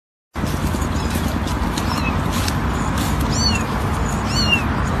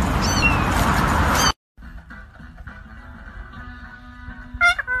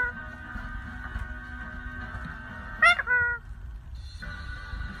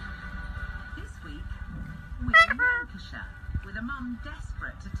a mum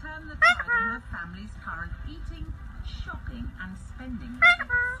desperate to turn the tide on her family's current eating, shopping and spending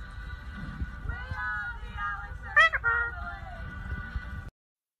habits. We are the Allison family.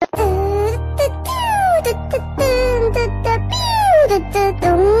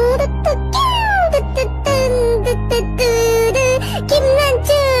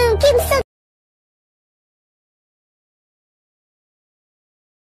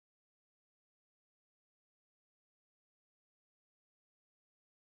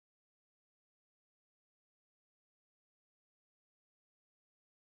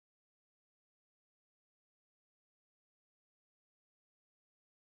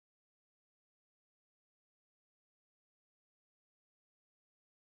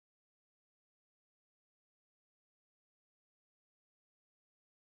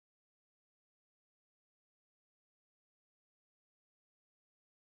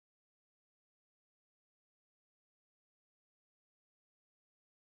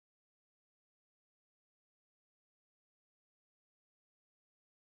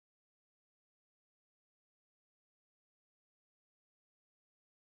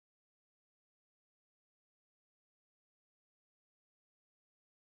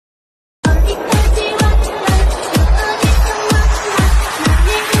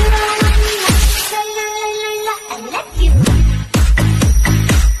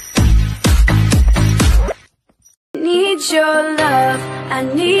 Your love, I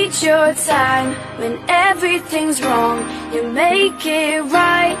need your time. When everything's wrong, you make it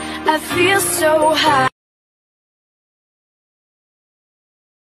right. I feel so high.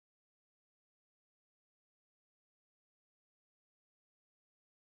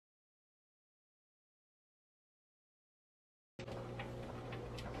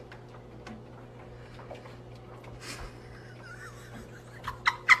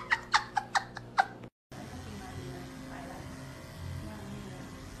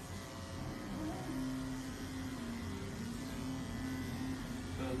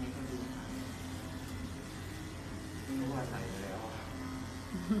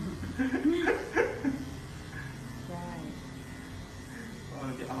ใช่ว่า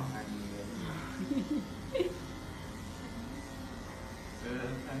มันจะออกทางนี้แ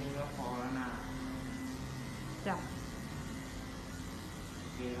ค่นี้ก็พอแล้วนะจ้ะโอ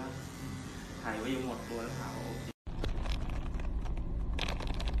เคแล้วถ่ายไว้ยังหมดตัวแล้วถามว่าโอเค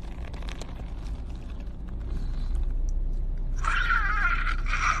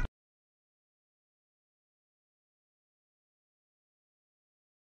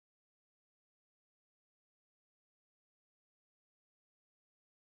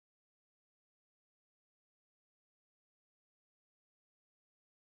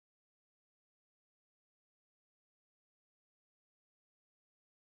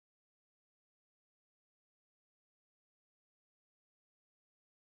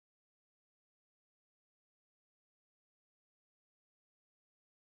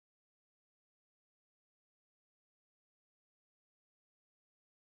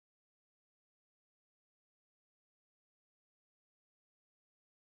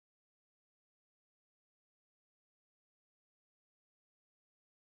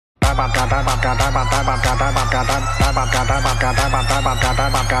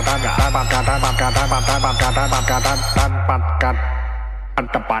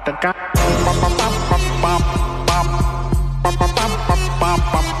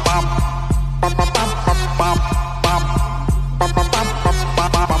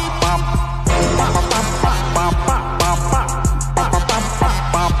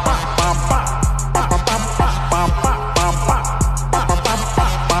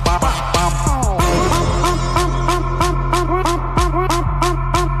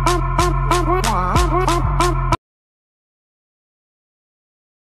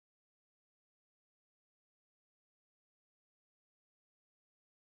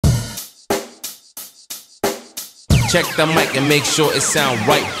Check the mic and make sure it sound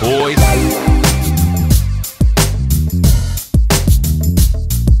right, boys.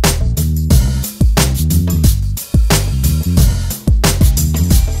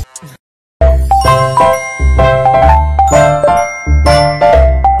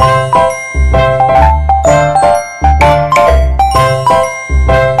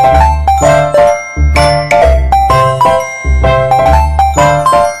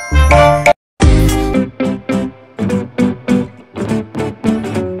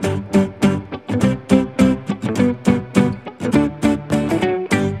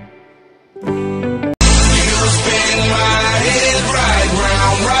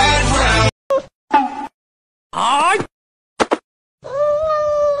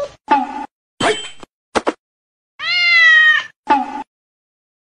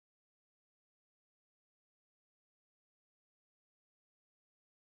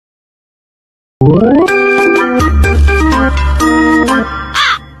 What are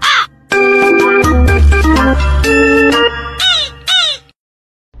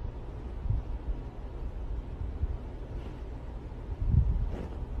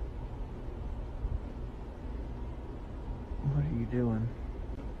you doing?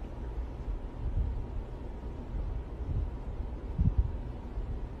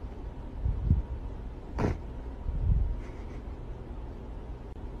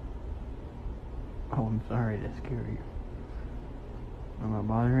 Oh, I'm sorry to scare you. Am I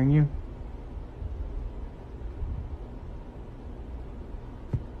bothering you?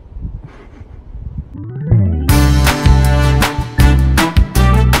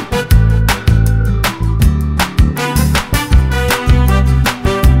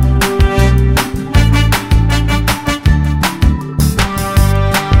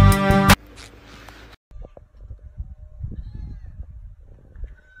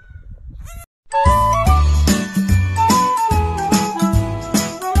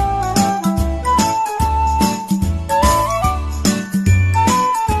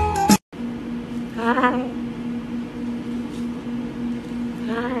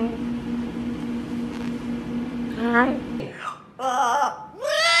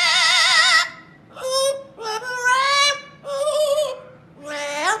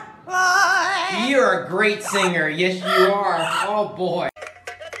 You're a great singer. Yes, you are. Oh, boy.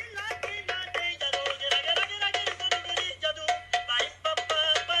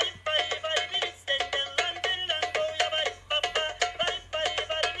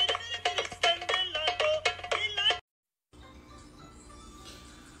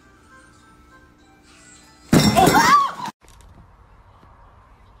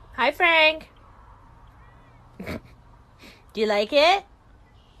 Hi, Frank. Do you like it?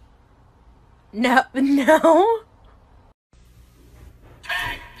 No, no.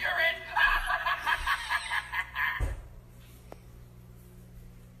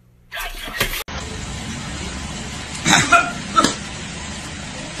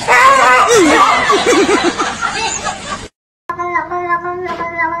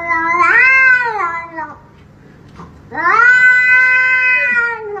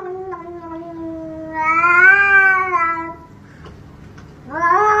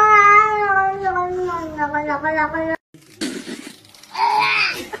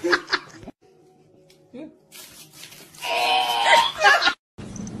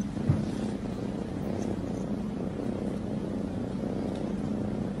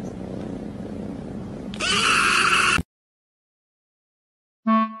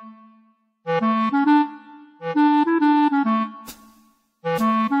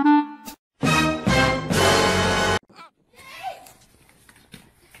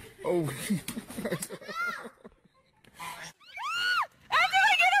 Oh.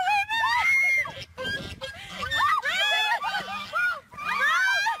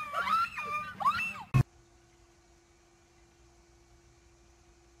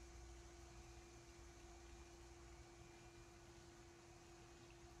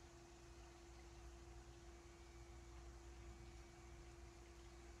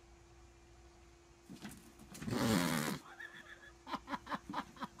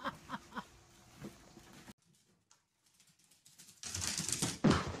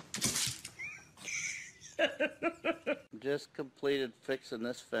 Just completed fixing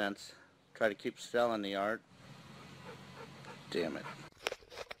this fence. Try to keep selling the yard. Damn it.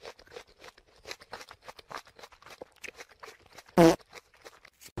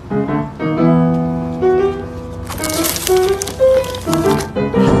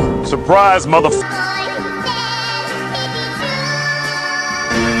 Surprise, motherfucker.